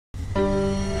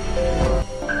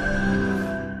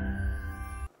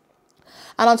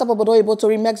And on top of Odoyibo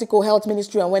Tori, Mexico Health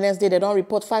Ministry on Wednesday, they don't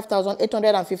report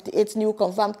 5,858 new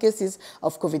confirmed cases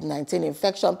of COVID-19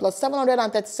 infection, plus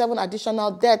 737 additional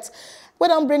deaths, we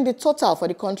don't bring the total for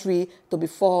the country to be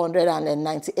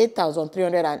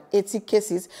 498,380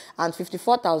 cases and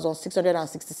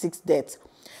 54,666 deaths.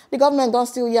 The government don't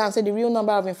still hear and say the real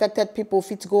number of infected people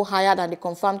fit go higher than the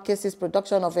confirmed cases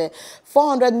production of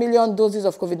 400 million doses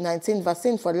of COVID-19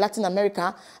 vaccine for Latin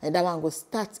America, and that one will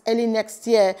start early next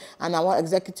year. And our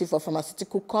executive for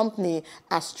pharmaceutical company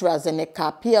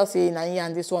AstraZeneca PLC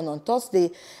and this one on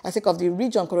Thursday, as of the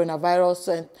region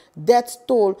coronavirus death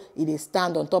toll, it is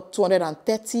stand on top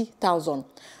 230,000.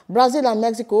 Brazil and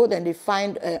Mexico, then they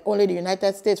find only the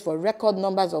United States for record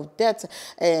numbers of deaths.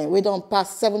 We don't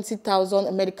pass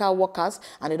 70,000 medical workers,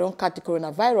 and they don't catch the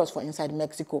coronavirus for inside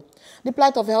Mexico. The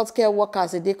plight of healthcare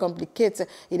workers, they complicate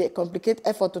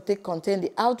effort to contain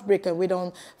the outbreak, and we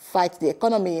don't fight the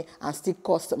economy and still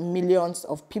cost millions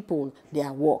of people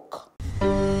their work.